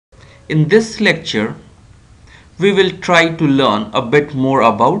in this lecture we will try to learn a bit more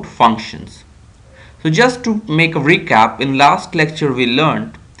about functions. So just to make a recap, in last lecture we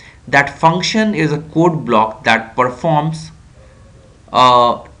learned that function is a code block that performs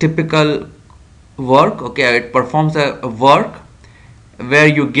a typical work. Okay, it performs a work where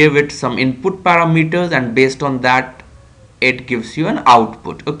you give it some input parameters and based on that it gives you an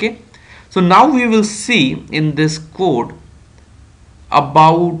output. Okay, so now we will see in this code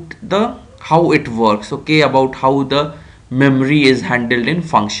about the how it works. Okay, about how the memory is handled in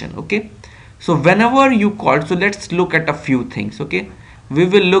function. Okay, so whenever you call, so let's look at a few things. Okay, we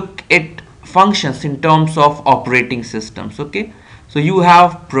will look at functions in terms of operating systems. Okay, so you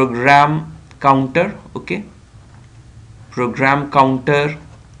have program counter. Okay, program counter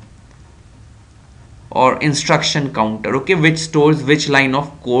or instruction counter. Okay, which stores which line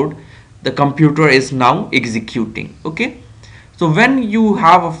of code the computer is now executing. Okay, so when you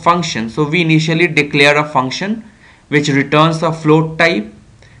have a function, so we initially declare a function which returns a float type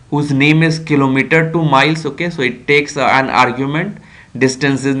whose name is kilometer to miles. Okay, so it takes an argument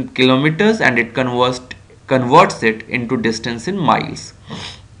distance in kilometers and it converts it into distance in miles.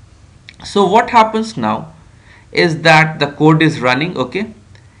 So what happens now is that the code is running. Okay,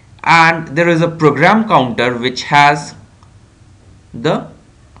 and there is a program counter which has the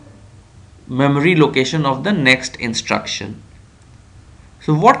memory location of the next instruction.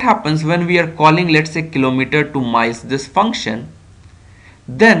 So what happens when we are calling, let's say, kilometer to miles, this function,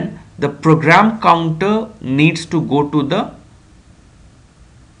 then the program counter needs to go to the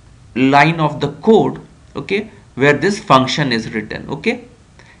line of the code, okay, where this function is written. Okay,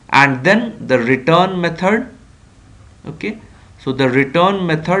 and then the return method. Okay, so the return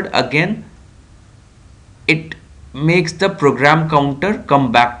method, again it makes the program counter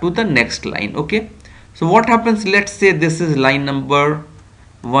come back to the next line. Okay, so what happens, let's say this is line number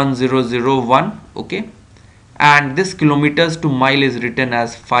 1001. Okay, and this kilometers to mile is written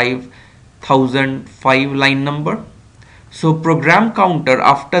as 5005 line number. So program counter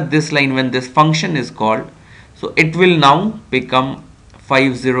after this line, when this function is called, so it will now become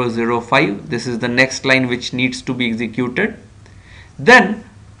 5005. This is the next line which needs to be executed. Then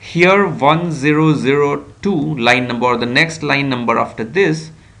here 1002 line number, or the next line number after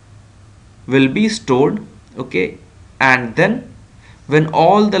this, will be stored. Okay, and then when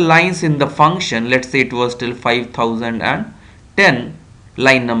all the lines in the function, let's say it was till 5010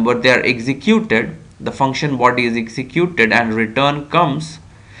 line number, they are executed, the function body is executed and return comes,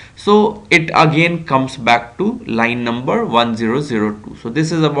 so it again comes back to line number 1002. So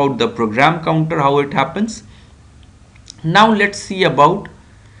this is about the program counter, how it happens. Now let's see about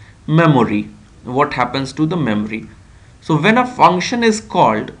memory. What happens to the memory? So when a function is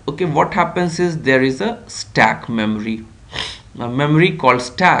called, okay, what happens is there is a stack memory, a memory called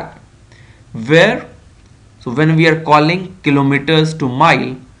stack, where, so when we are calling kilometers to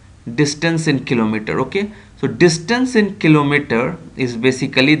mile, distance in kilometer. Okay, so distance in kilometer is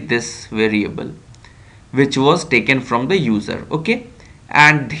basically this variable which was taken from the user. Okay,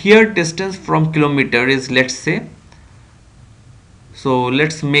 and here distance from kilometer is, let's say, so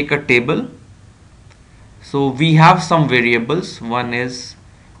let's make a table. So we have some variables. One is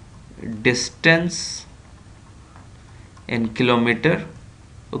distance in kilometer.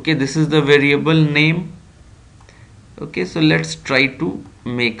 Okay, this is the variable name. Okay, so let's try to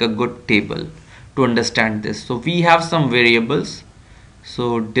make a good table to understand this. So we have some variables.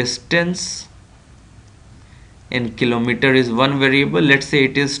 So distance in kilometer is one variable. Let's say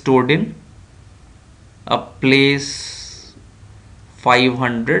it is stored in a place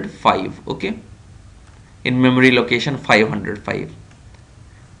 505. Okay, in memory location 505,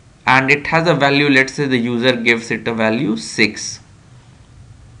 and it has a value, let's say the user gives it a value 6,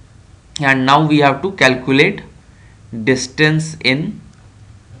 and now we have to calculate distance in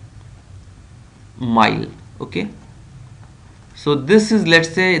mile. Okay, so this is, let's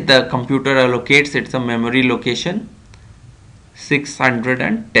say the computer allocates, it's a memory location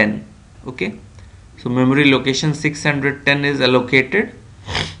 610. Okay, so memory location 610 is allocated.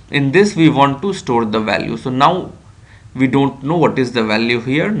 In this we want to store the value. So now we don't know what is the value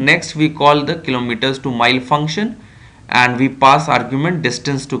here. Next we call the kilometers to mile function and we pass argument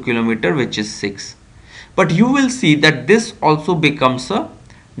distance to kilometer, which is 6. But you will see that this also becomes a,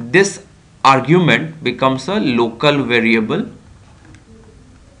 this argument becomes a local variable.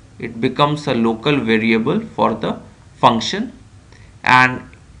 It becomes a local variable for the function, and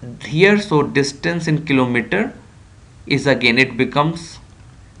here, so distance in kilometer is, again it becomes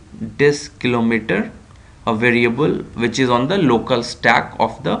this kilometer, a variable which is on the local stack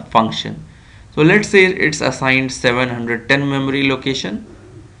of the function. So let's say it's assigned 710 memory location.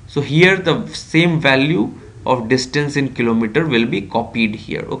 So here the same value of distance in kilometer will be copied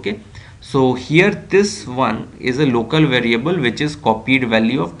here. Okay, so here this one is a local variable which is copied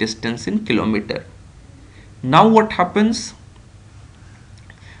value of distance in kilometer. Now what happens?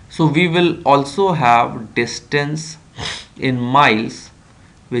 So we will also have distance in miles,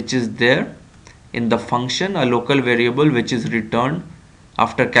 which is there in the function, a local variable which is returned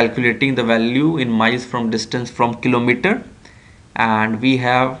after calculating the value in miles from distance from kilometer. And we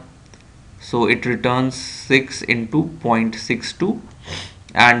have, so it returns 6 into 0.62,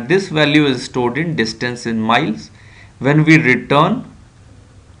 and this value is stored in distance in miles. When we return,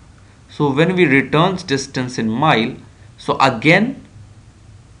 so when we return distance in mile, so again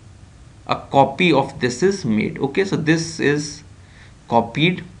a copy of this is made. Okay, so this is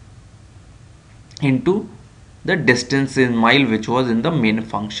copied into the distance in mile which was in the main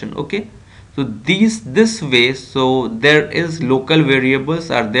function. Okay, so this way, so there is local variables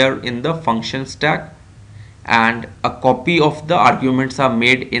are there in the function stack, and a copy of the arguments are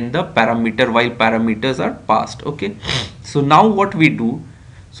made in the parameter while parameters are passed. Okay, so now what we do,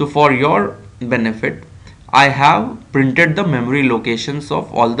 so for your benefit, I have printed the memory locations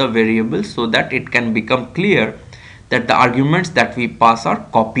of all the variables so that it can become clear that the arguments that we pass are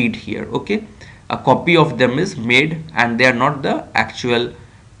copied here. Okay, a copy of them is made and they are not the actual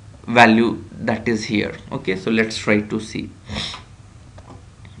value that is here. Okay, so let's try to see.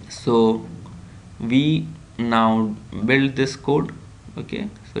 So we now build this code. Okay,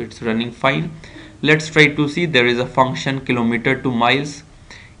 so it's running fine. Let's try to see. There is a function kilometer to miles.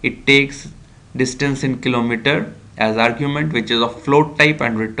 It takes distance in kilometer as argument, which is of float type,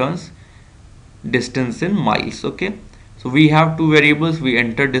 and returns distance in miles. Okay, so we have two variables. We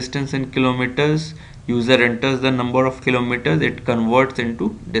enter distance in kilometers, user enters the number of kilometers, it converts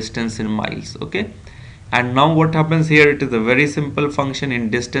into distance in miles. Okay, and now what happens here, it is a very simple function. In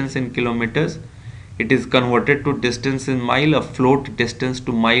distance in kilometers, it is converted to distance in mile. A float distance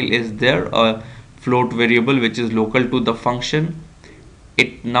to mile is there, a float variable which is local to the function.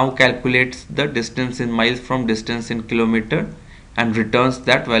 It now calculates the distance in miles from distance in kilometer and returns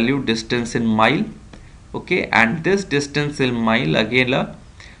that value distance in mile. Okay, and this distance in mile, again a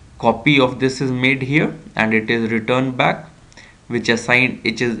copy of this is made here and it is returned back, which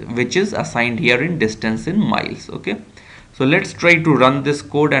is assigned here in distance in miles. Okay, so let's try to run this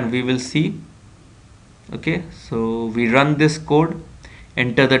code and we will see. Okay, so we run this code,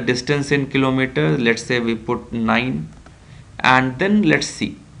 enter the distance in kilometers, let's say we put 9, and then let's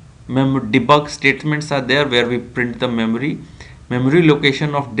see, debug statements are there where we print the memory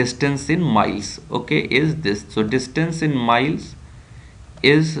location of distance in miles. Okay, is this, so distance in miles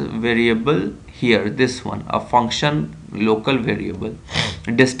is variable here, this one, a function local variable,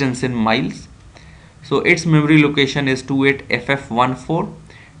 distance in miles. So its memory location is 28ff14.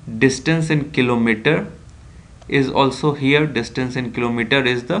 Distance in kilometer is also here, distance in kilometer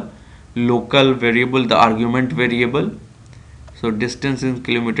is the local variable, the argument variable. So distance in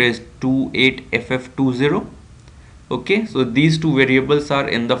kilometer is 28ff20. Okay, so these two variables are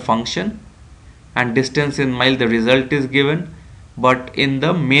in the function, and distance in mile, the result is given. But in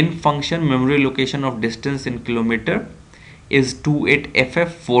the main function, memory location of distance in kilometer is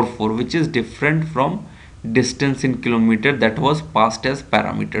 28ff44, which is different from distance in kilometer that was passed as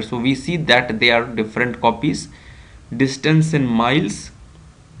parameter. So we see that they are different copies. Distance in miles,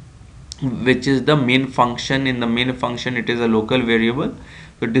 which is the main function, in the main function it is a local variable.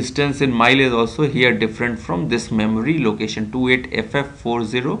 So distance in mile is also here different from this memory location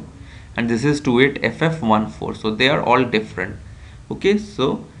 28ff40, and this is 28ff14. So they are all different. Okay,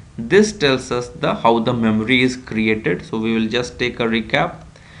 so this tells us the how the memory is created. So we will just take a recap.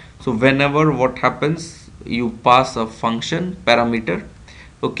 So whenever what happens, you pass a function parameter.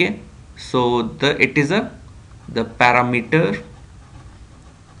 Okay, so the parameter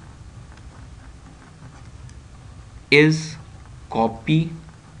is copy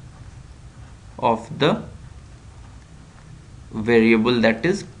of the variable that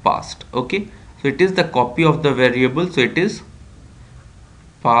is passed. Okay, so it is the copy of the variable, so it is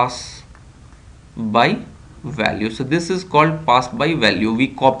pass by value. So this is called pass by value. We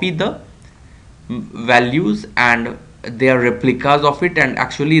copy the values and they are replicas of it, and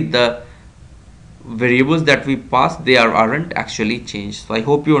actually the variables that we pass, they aren't actually changed. So I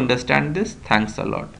hope you understand this. Thanks a lot.